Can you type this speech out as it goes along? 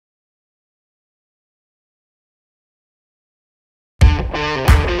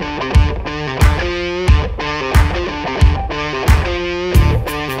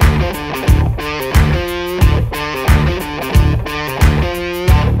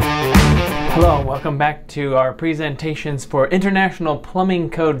Hello and welcome back to our presentations for International Plumbing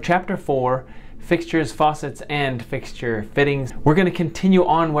Code Chapter 4, Fixtures, Faucets, and Fixture Fittings. We're going to continue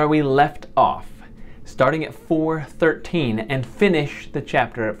on where we left off, starting at 413 and finish the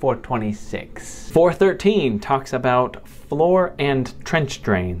chapter at 426. 413 talks about floor and trench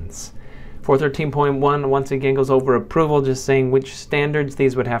drains. 413.1 once again goes over approval, just saying which standards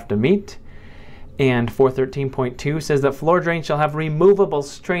these would have to meet. And 413.2 says that floor drains shall have removable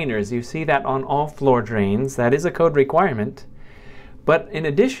strainers. You see that on all floor drains. That is a code requirement. But in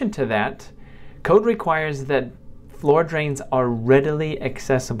addition to that, code requires that floor drains are readily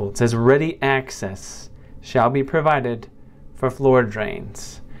accessible. It says ready access shall be provided for floor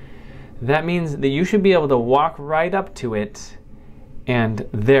drains. That means that you should be able to walk right up to it and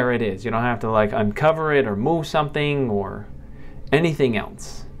there it is. You don't have to like uncover it or move something or anything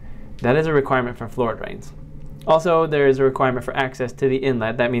else. That is a requirement for floor drains. Also, there is a requirement for access to the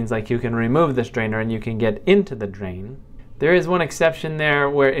inlet. That means like you can remove the strainer and you can get into the drain. There is one exception there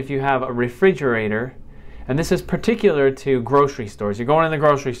where if you have a refrigerator, and this is particular to grocery stores. You're going in the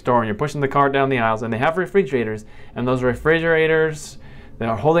grocery store and you're pushing the cart down the aisles and they have refrigerators, and those refrigerators that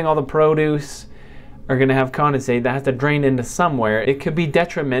are holding all the produce are going to have condensate that has to drain into somewhere. It could be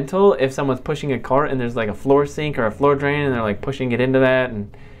detrimental if someone's pushing a cart and there's like a floor sink or a floor drain and they're like pushing it into that.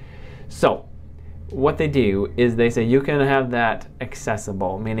 And so what they do is they say you can have that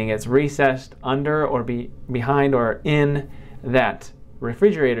accessible, meaning it's recessed under or behind or in that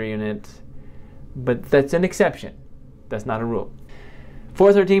refrigerator unit, but that's an exception. That's not a rule.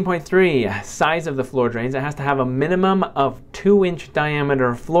 413.3, size of the floor drains. It has to have a minimum of 2-inch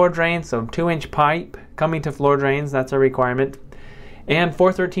diameter floor drains, so 2-inch pipe coming to floor drains, that's a requirement. And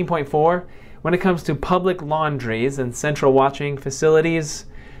 413.4, when it comes to public laundries and central washing facilities,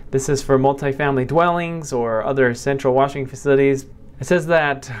 this is for multifamily dwellings or other central washing facilities. It says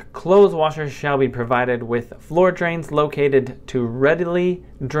that clothes washers shall be provided with floor drains located to readily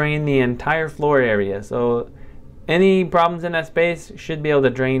drain the entire floor area. So any problems in that space should be able to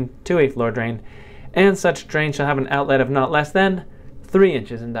drain to a floor drain. And such drain shall have an outlet of not less than 3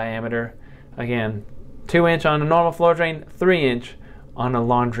 inches in diameter. Again, 2-inch on a normal floor drain, 3-inch on a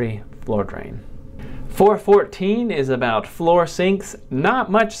laundry floor drain. 414 is about floor sinks. Not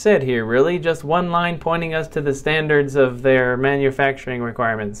much said here really, just one line pointing us to the standards of their manufacturing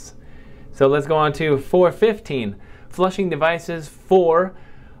requirements. So let's go on to 415, flushing devices for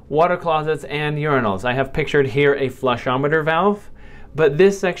water closets and urinals. I have pictured here a flushometer valve, but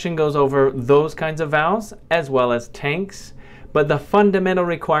this section goes over those kinds of valves as well as tanks. But the fundamental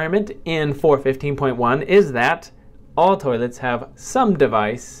requirement in 415.1 is that all toilets have some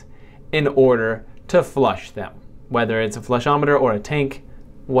device in order to flush them, whether it's a flushometer or a tank,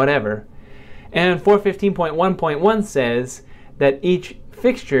 whatever. And 415.1.1 says that each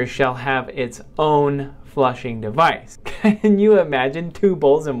fixture shall have its own flushing device. Can you imagine 2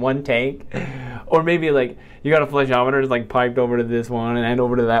 bowls in one tank? Or maybe like you got a flushometer, it's like piped over to this one and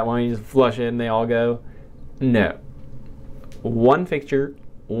over to that one, you just flush it and they all go. No. One fixture,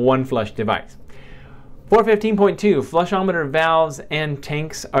 one flush device. 415.2, flushometer valves and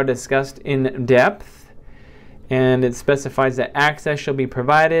tanks are discussed in depth, and it specifies that access shall be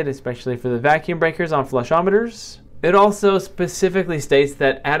provided, especially for the vacuum breakers on flushometers. It also specifically states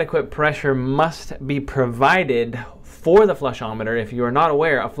that adequate pressure must be provided for the flushometer. If you are not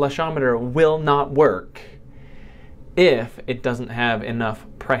aware, a flushometer will not work if it doesn't have enough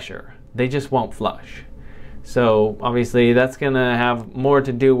pressure. They just won't flush. So obviously that's going to have more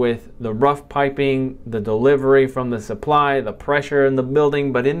to do with the rough piping, the delivery from the supply, the pressure in the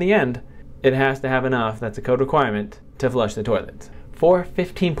building, but in the end, it has to have enough, that's a code requirement, to flush the toilet.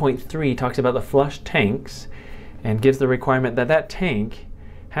 415.3 talks about the flush tanks and gives the requirement that that tank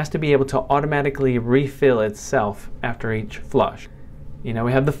has to be able to automatically refill itself after each flush. You know,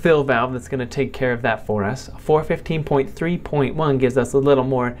 we have the fill valve that's going to take care of that for us. 415.3.1 gives us a little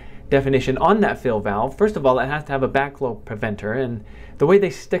more definition on that fill valve. First of all, it has to have a backflow preventer, and the way they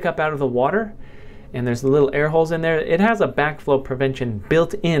stick up out of the water and there's the little air holes in there, it has a backflow prevention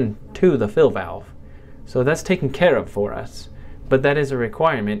built in to the fill valve. So that's taken care of for us, but that is a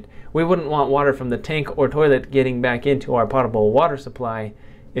requirement. We wouldn't want water from the tank or toilet getting back into our potable water supply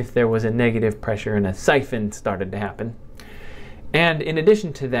if there was a negative pressure and a siphon started to happen. And in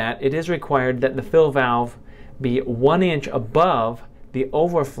addition to that, it is required that the fill valve be 1 inch above the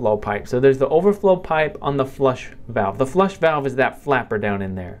overflow pipe. So there's the overflow pipe on the flush valve. The flush valve is that flapper down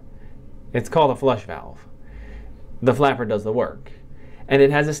in there. It's called a flush valve. The flapper does the work. And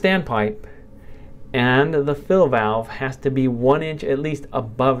it has a standpipe, and the fill valve has to be 1 inch at least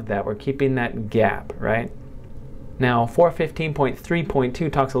above that. We're keeping that gap, right? Now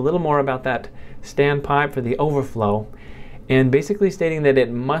 415.3.2 talks a little more about that standpipe for the overflow, and basically stating that it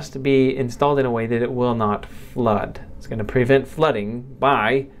must be installed in a way that it will not flood. It's going to prevent flooding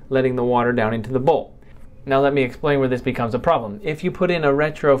by letting the water down into the bowl. Now let me explain where this becomes a problem. If you put in a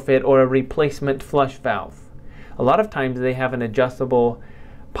retrofit or a replacement flush valve, a lot of times they have an adjustable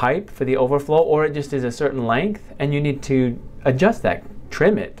pipe for the overflow, or it just is a certain length and you need to adjust that,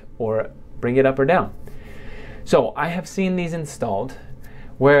 trim it, or bring it up or down. So I have seen these installed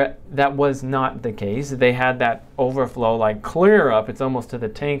where that was not the case. They had that overflow like clear up, it's almost to the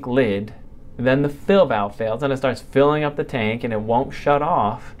tank lid. Then the fill valve fails and it starts filling up the tank and it won't shut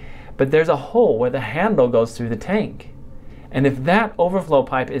off. But there's a hole where the handle goes through the tank. And if that overflow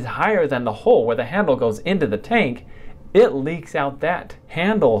pipe is higher than the hole where the handle goes into the tank, it leaks out that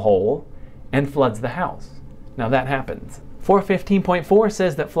handle hole and floods the house. Now that happens. 415.4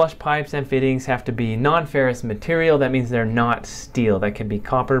 says that flush pipes and fittings have to be non-ferrous material. That means they're not steel. That could be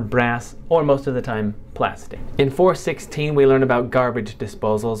copper, brass, or most of the time plastic. In 416 we learn about garbage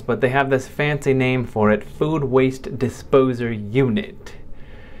disposals, but they have this fancy name for it, food waste disposer unit.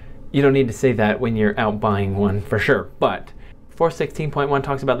 You don't need to say that when you're out buying one for sure, but 416.1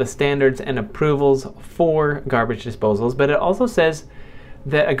 talks about the standards and approvals for garbage disposals, but it also says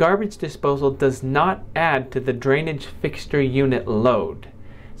that a garbage disposal does not add to the drainage fixture unit load.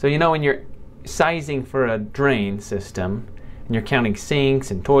 So you know when you're sizing for a drain system and you're counting sinks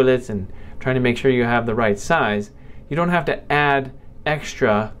and toilets and trying to make sure you have the right size, you don't have to add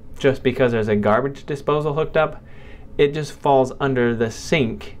extra just because there's a garbage disposal hooked up. It just falls under the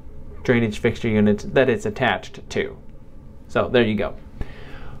sink drainage fixture unit that it's attached to. So there you go.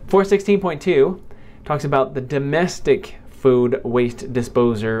 416.2 talks about the domestic food waste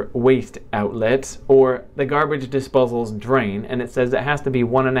disposer waste outlets, or the garbage disposal's drain, and it says it has to be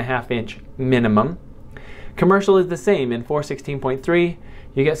 1.5 inch minimum. Commercial is the same. In 416.3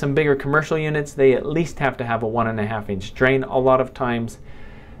 you get some bigger commercial units, they at least have to have a 1.5 inch drain. A lot of times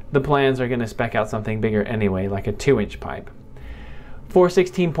the plans are going to spec out something bigger anyway, like a 2-inch pipe.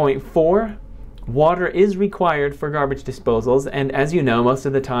 416.4, water is required for garbage disposals, and as you know, most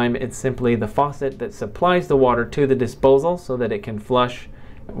of the time it's simply the faucet that supplies the water to the disposal so that it can flush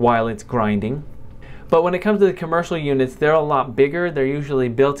while it's grinding. But when it comes to the commercial units, they're a lot bigger. They're usually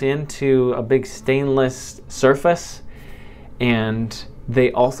built into a big stainless surface, and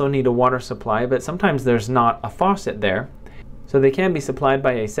they also need a water supply, but sometimes there's not a faucet there. So they can be supplied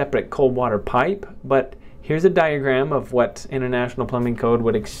by a separate cold water pipe, but here's a diagram of what International Plumbing Code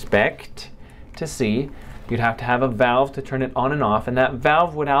would expect to see. You'd have to have a valve to turn it on and off, and that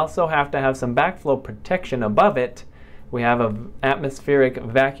valve would also have to have some backflow protection above it. We have an atmospheric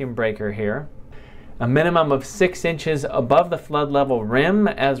vacuum breaker here. A minimum of 6 inches above the flood level rim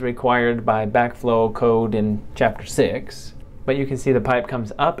as required by backflow code in chapter 6. But you can see the pipe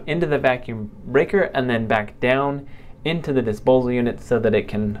comes up into the vacuum breaker and then back down into the disposal unit so that it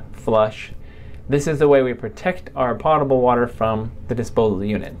can flush. This is the way we protect our potable water from the disposal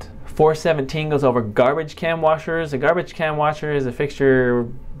unit. 417 goes over garbage can washers. A garbage can washer is a fixture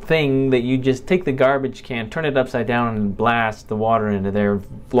thing that you just take the garbage can, turn it upside down, and blast the water into there,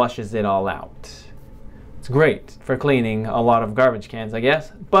 flushes it all out. It's great for cleaning a lot of garbage cans, I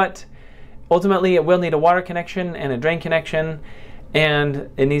guess, but ultimately it will need a water connection and a drain connection, and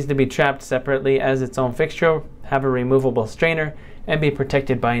it needs to be trapped separately as its own fixture, have a removable strainer, and be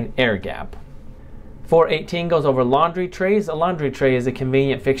protected by an air gap. 418 goes over laundry trays. A laundry tray is a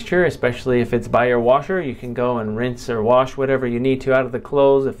convenient fixture, especially if it's by your washer. You can go and rinse or wash whatever you need to out of the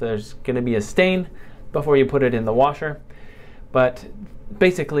clothes if there's going to be a stain before you put it in the washer. But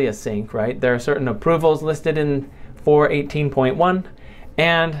basically a sink, right? There are certain approvals listed in 418.1,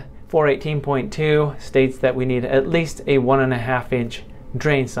 and 418.2 states that we need at least a 1.5 inch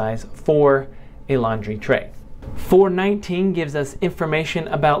drain size for a laundry tray. 419 gives us information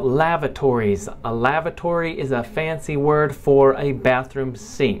about lavatories. A lavatory is a fancy word for a bathroom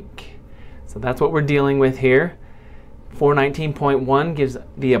sink. So that's what we're dealing with here. 419.1 gives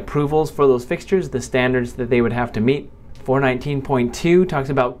the approvals for those fixtures, the standards that they would have to meet. 419.2 talks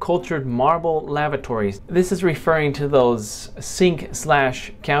about cultured marble lavatories. This is referring to those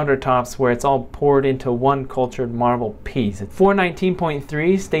sink/countertops where it's all poured into one cultured marble piece.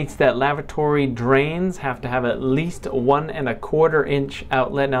 419.3 states that lavatory drains have to have at least 1.25 inch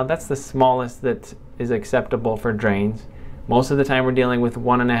outlet. Now that's the smallest that is acceptable for drains. Most of the time we're dealing with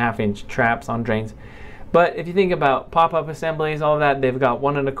 1.5 inch traps on drains. But if you think about pop-up assemblies, all of that, they've got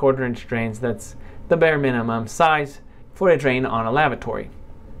 1.25 inch drains. That's the bare minimum size for a drain on a lavatory.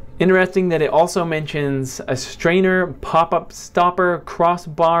 Interesting that it also mentions a strainer, pop-up stopper,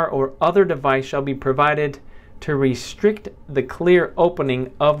 crossbar, or other device shall be provided to restrict the clear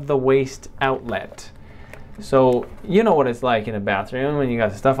opening of the waste outlet. So you know what it's like in a bathroom when you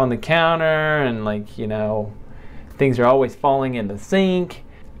got stuff on the counter and, like, you know, things are always falling in the sink.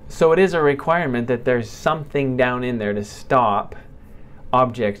 So it is a requirement that there's something down in there to stop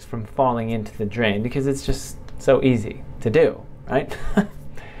objects from falling into the drain, because it's just so easy to do, right?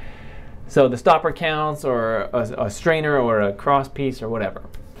 So the stopper counts, or a strainer, or a cross piece, or whatever.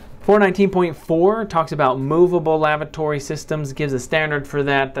 419.4 talks about movable lavatory systems, gives a standard for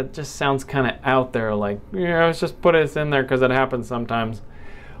that. That just sounds kind of out there, like, yeah, let's just put this in there because it happens sometimes.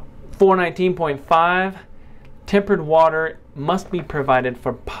 419.5, tempered water must be provided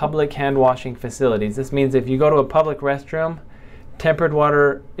for public hand washing facilities. This means if you go to a public restroom, tempered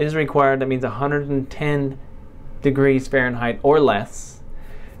water is required. That means 110 degrees Fahrenheit or less,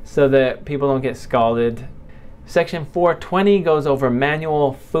 so that people don't get scalded. Section 420 goes over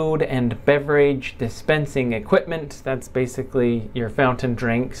manual food and beverage dispensing equipment. That's basically your fountain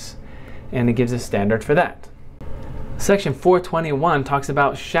drinks, and it gives a standard for that. Section 421 talks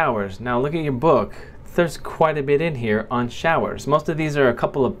about showers. Now look at your book. There's quite a bit in here on showers. Most of these are a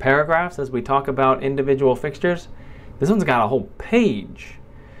couple of paragraphs as we talk about individual fixtures. This one's got a whole page.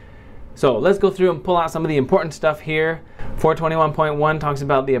 So let's go through and pull out some of the important stuff here. 421.1 talks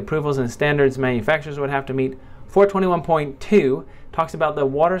about the approvals and standards manufacturers would have to meet. 421.2 talks about the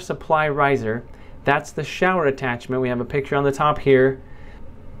water supply riser. That's the shower attachment. We have a picture on the top here.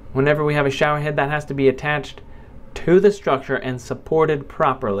 Whenever we have a shower head, that has to be attached to the structure and supported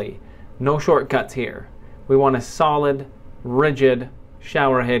properly. No shortcuts here. We want a solid, rigid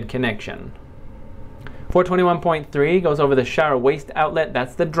shower head connection. 421.3 goes over the shower waste outlet.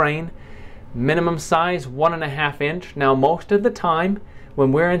 That's the drain. Minimum size 1.5 inch. Now most of the time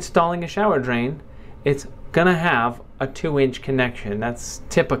when we're installing a shower drain, it's gonna have a 2-inch connection. That's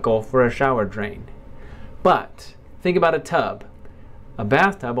typical for a shower drain. But think about a tub. A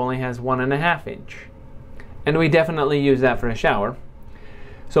bathtub only has 1.5 inch. And we definitely use that for a shower.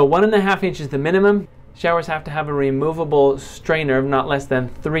 So 1.5 inch is the minimum. Showers have to have a removable strainer of not less than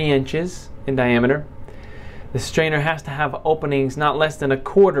 3 inches in diameter. The strainer has to have openings not less than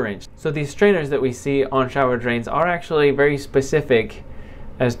 1/4 inch. So these strainers that we see on shower drains are actually very specific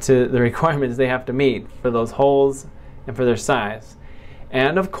as to the requirements they have to meet for those holes and for their size.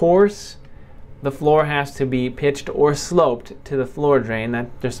 And of course, the floor has to be pitched or sloped to the floor drain.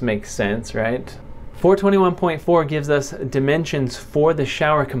 That just makes sense, right? 421.4 gives us dimensions for the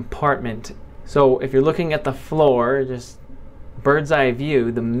shower compartment. So if you're looking at the floor, just bird's eye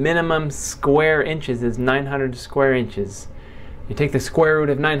view, the minimum square inches is 900 square inches. You take the square root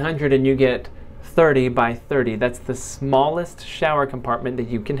of 900 and you get 30 by 30. That's the smallest shower compartment that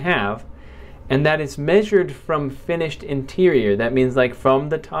you can have, and that is measured from finished interior. That means like from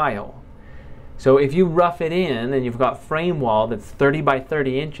the tile. So if you rough it in and you've got frame wall that's 30 by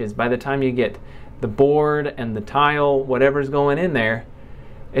 30 inches, by the time you get the board and the tile, whatever's going in there,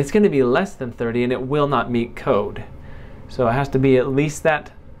 it's going to be less than 30 and it will not meet code. So it has to be at least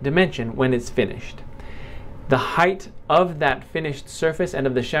that dimension when it's finished. The height of that finished surface and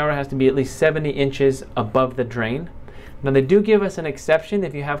of the shower has to be at least 70 inches above the drain. Now they do give us an exception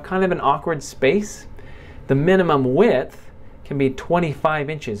if you have kind of an awkward space. The minimum width can be 25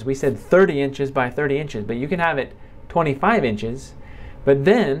 inches. We said 30 inches by 30 inches, but you can have it 25 inches. But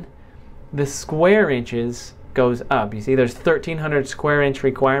then the square inches goes up. You see there's 1,300 square inch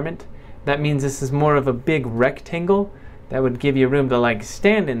requirement. That means this is more of a big rectangle that would give you room to like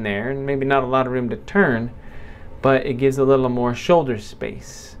stand in there, and maybe not a lot of room to turn, but it gives a little more shoulder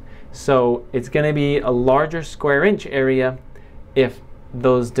space. So it's going to be a larger square inch area if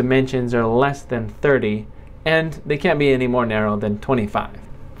those dimensions are less than 30, and they can't be any more narrow than 25.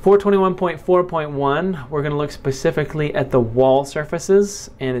 421.4.1, we're going to look specifically at the wall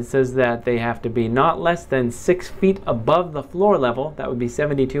surfaces, and it says that they have to be not less than 6 feet above the floor level. That would be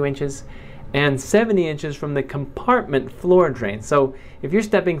 72 inches, and 70 inches from the compartment floor drain. So if you're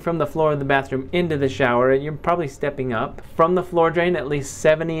stepping from the floor of the bathroom into the shower, you're probably stepping up. From the floor drain, at least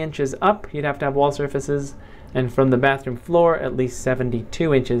 70 inches up, you'd have to have wall surfaces, and from the bathroom floor, at least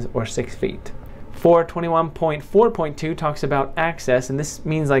 72 inches or 6 feet. 421.4.2 talks about access, and this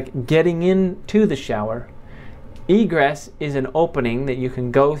means like getting into the shower. Egress is an opening that you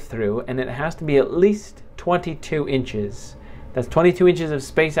can go through, and it has to be at least 22 inches. That's 22 inches of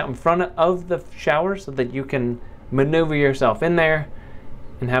space out in front of the shower so that you can maneuver yourself in there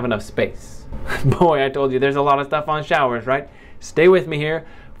and have enough space. Boy, I told you there's a lot of stuff on showers, right? Stay with me here.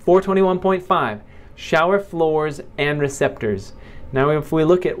 421.5, shower floors and receptors. Now if we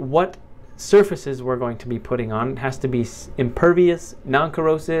look at what surfaces we're going to be putting on, it has to be impervious,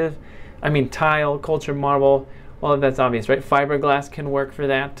 non-corrosive, I mean, tile, cultured marble, well, that's obvious, right? Fiberglass can work for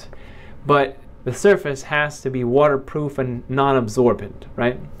that, but the surface has to be waterproof and non-absorbent,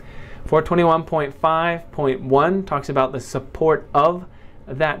 right? 421.5.1 talks about the support of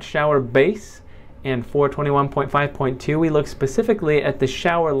that shower base, and 421.5.2 we look specifically at the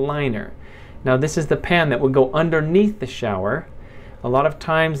shower liner. Now this is the pan that would go underneath the shower. A lot of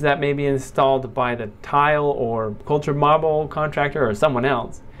times that may be installed by the tile or cultured marble contractor or someone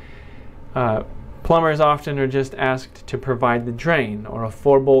else. Plumbers often are just asked to provide the drain, or a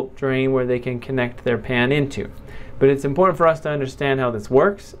 4-bolt drain where they can connect their pan into. But it's important for us to understand how this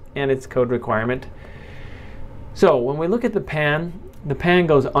works and its code requirement. So when we look at the pan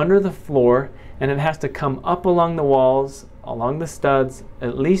goes under the floor, and it has to come up along the walls, along the studs,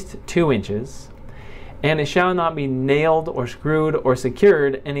 at least 2 inches. And it shall not be nailed or screwed or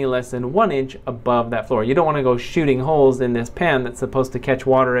secured any less than 1 inch above that floor. You don't want to go shooting holes in this pan that's supposed to catch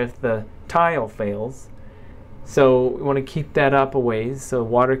water if the tile fails. So we want to keep that up a ways so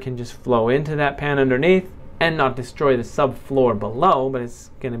water can just flow into that pan underneath and not destroy the subfloor below, but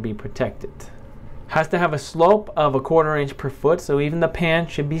it's going to be protected. Has to have a slope of 1/4 inch per foot, so even the pan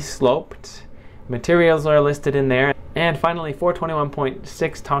should be sloped. Materials are listed in there. And finally,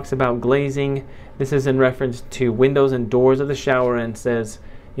 421.6 talks about glazing. This is in reference to windows and doors of the shower and says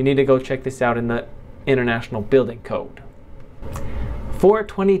you need to go check this out in the International Building Code.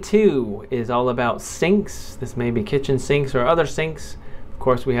 422 is all about sinks. This may be kitchen sinks or other sinks. Of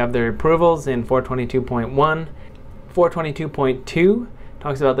course, we have their approvals in 422.1. 422.2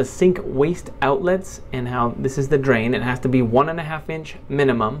 talks about the sink waste outlets and how this is the drain. It has to be 1.5 inch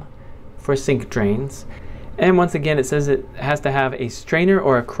minimum for sink drains. And once again, it says it has to have a strainer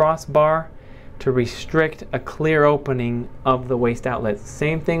or a crossbar to restrict a clear opening of the waste outlet.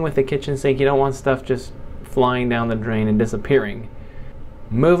 Same thing with the kitchen sink. You don't want stuff just flying down the drain and disappearing.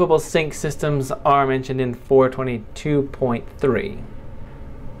 Movable sink systems are mentioned in 422.3.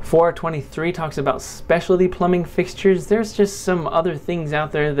 423 talks about specialty plumbing fixtures. There's just some other things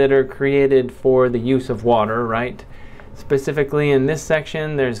out there that are created for the use of water, right? Specifically in this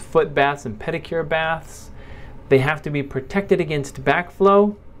section, there's foot baths and pedicure baths. They have to be protected against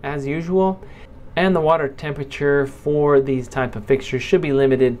backflow, as usual, and the water temperature for these type of fixtures should be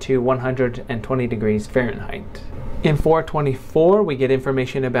limited to 120 degrees Fahrenheit. In 424, we get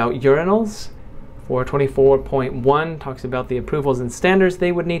information about urinals. 424.1 talks about the approvals and standards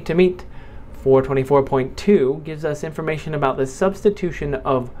they would need to meet. 424.2 gives us information about the substitution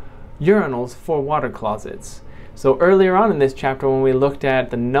of urinals for water closets. So earlier on in this chapter, when we looked at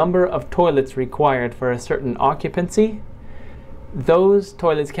the number of toilets required for a certain occupancy, those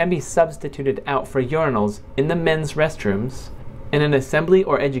toilets can be substituted out for urinals in the men's restrooms. In an assembly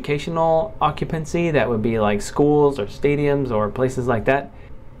or educational occupancy, that would be like schools or stadiums or places like that,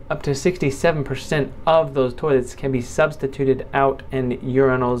 up to 67% of those toilets can be substituted out and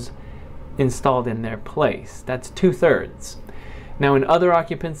urinals installed in their place. That's 2/3. Now in other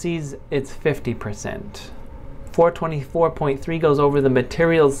occupancies, it's 50%. 424.3 goes over the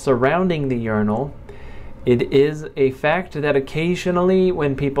materials surrounding the urinal. It is a fact that occasionally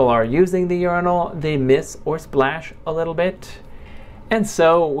when people are using the urinal, they miss or splash a little bit. And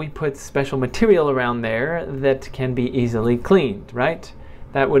so we put special material around there that can be easily cleaned, right?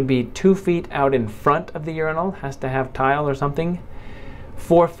 That would be 2 feet out in front of the urinal, has to have tile or something,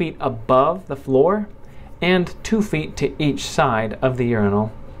 4 feet above the floor, and 2 feet to each side of the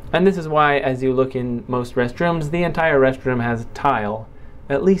urinal. And this is why, as you look in most restrooms, the entire restroom has tile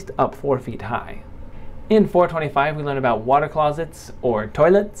at least up 4 feet high. In 425, we learn about water closets or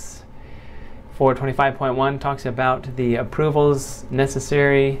toilets. 425.1 talks about the approvals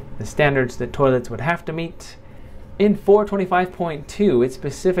necessary, the standards that toilets would have to meet. In 425.2, it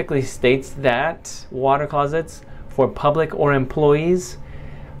specifically states that water closets for public or employees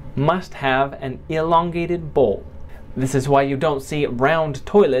must have an elongated bowl. This is why you don't see round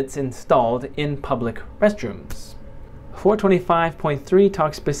toilets installed in public restrooms. 425.3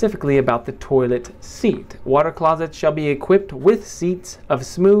 talks specifically about the toilet seat. Water closets shall be equipped with seats of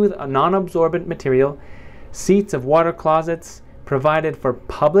smooth, non-absorbent material. Seats of water closets provided for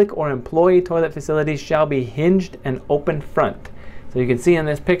public or employee toilet facilities shall be hinged and open front. So you can see in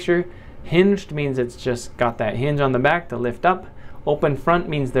this picture, hinged means it's just got that hinge on the back to lift up. Open front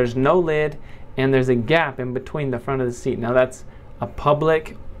means there's no lid and there's a gap in between the front of the seat. Now that's a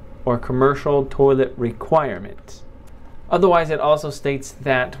public or commercial toilet requirement. Otherwise, it also states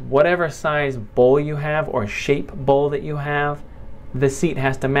that whatever size bowl you have or shape bowl that you have, the seat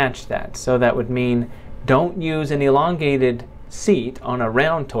has to match that. So that would mean don't use an elongated seat on a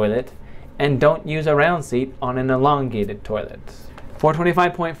round toilet and don't use a round seat on an elongated toilet.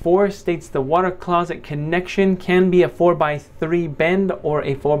 425.4 states the water closet connection can be a 4x3 bend or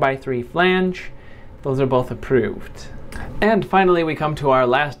a 4x3 flange. Those are both approved. And finally, we come to our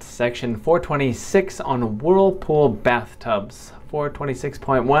last section, 426 on whirlpool bathtubs.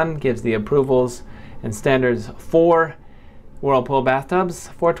 426.1 gives the approvals and standards for whirlpool bathtubs.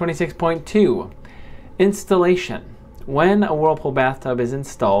 426.2, installation. When a whirlpool bathtub is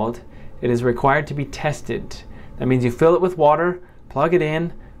installed, it is required to be tested. That means you fill it with water, plug it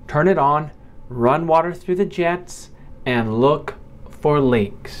in, turn it on, run water through the jets, and look for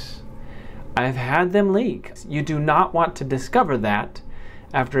leaks. I've had them leak. You do not want to discover that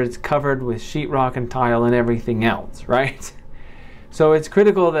after it's covered with sheetrock and tile and everything else, right? So it's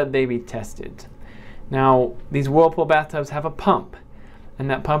critical that they be tested. Now, these whirlpool bathtubs have a pump, and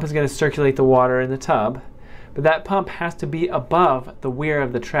that pump is going to circulate the water in the tub, but that pump has to be above the weir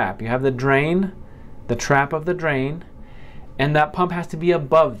of the trap. You have the drain, the trap of the drain, and that pump has to be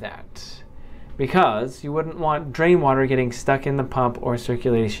above that, because you wouldn't want drain water getting stuck in the pump or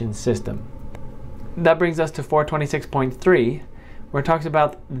circulation system. That brings us to 426.3, where it talks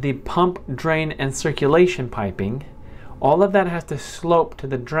about the pump, drain, and circulation piping. All of that has to slope to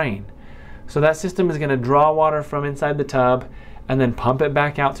the drain. So that system is going to draw water from inside the tub and then pump it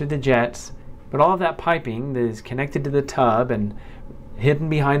back out through the jets. But all of that piping that is connected to the tub and hidden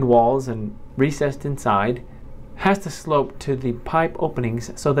behind walls and recessed inside has to slope to the pipe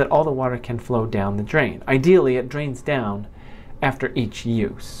openings so that all the water can flow down the drain. Ideally, it drains down after each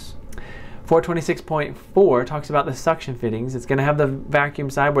use. 426.4 talks about the suction fittings. It's going to have the vacuum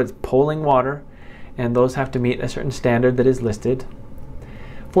side where it's pulling water, and those have to meet a certain standard that is listed.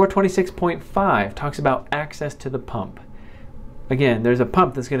 426.5 talks about access to the pump. Again, there's a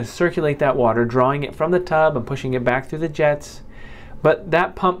pump that's going to circulate that water, drawing it from the tub and pushing it back through the jets. But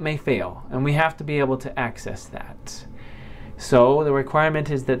that pump may fail, and we have to be able to access that. So the requirement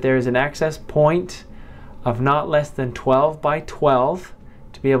is that there is an access point of not less than 12 by 12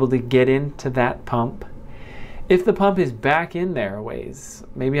 to be able to get into that pump. If the pump is back in there a ways,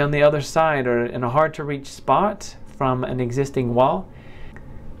 maybe on the other side or in a hard to reach spot from an existing wall,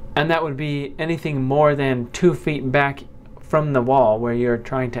 and that would be anything more than 2 feet back from the wall where you're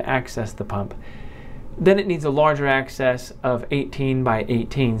trying to access the pump, then it needs a larger access of 18 by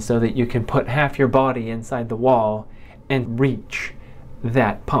 18 so that you can put half your body inside the wall and reach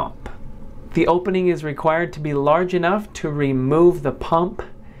that pump. The opening is required to be large enough to remove the pump.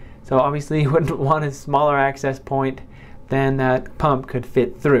 So obviously you wouldn't want a smaller access point than that pump could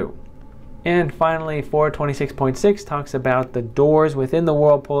fit through. And finally, 426.6 talks about the doors within the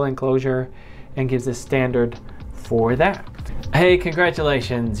whirlpool enclosure and gives a standard for that. Hey,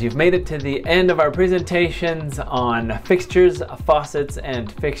 congratulations! You've made it to the end of our presentations on fixtures, faucets,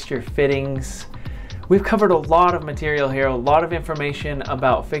 and fixture fittings. We've covered a lot of material here, a lot of information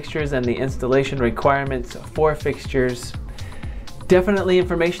about fixtures and the installation requirements for fixtures. Definitely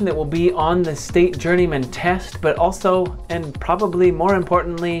information that will be on the state journeyman test, but also, and probably more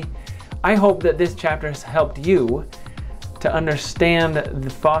importantly, I hope that this chapter has helped you to understand the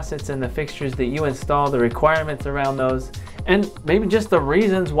faucets and the fixtures that you install, the requirements around those, and maybe just the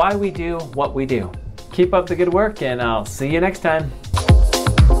reasons why we do what we do. Keep up the good work, and I'll see you next time.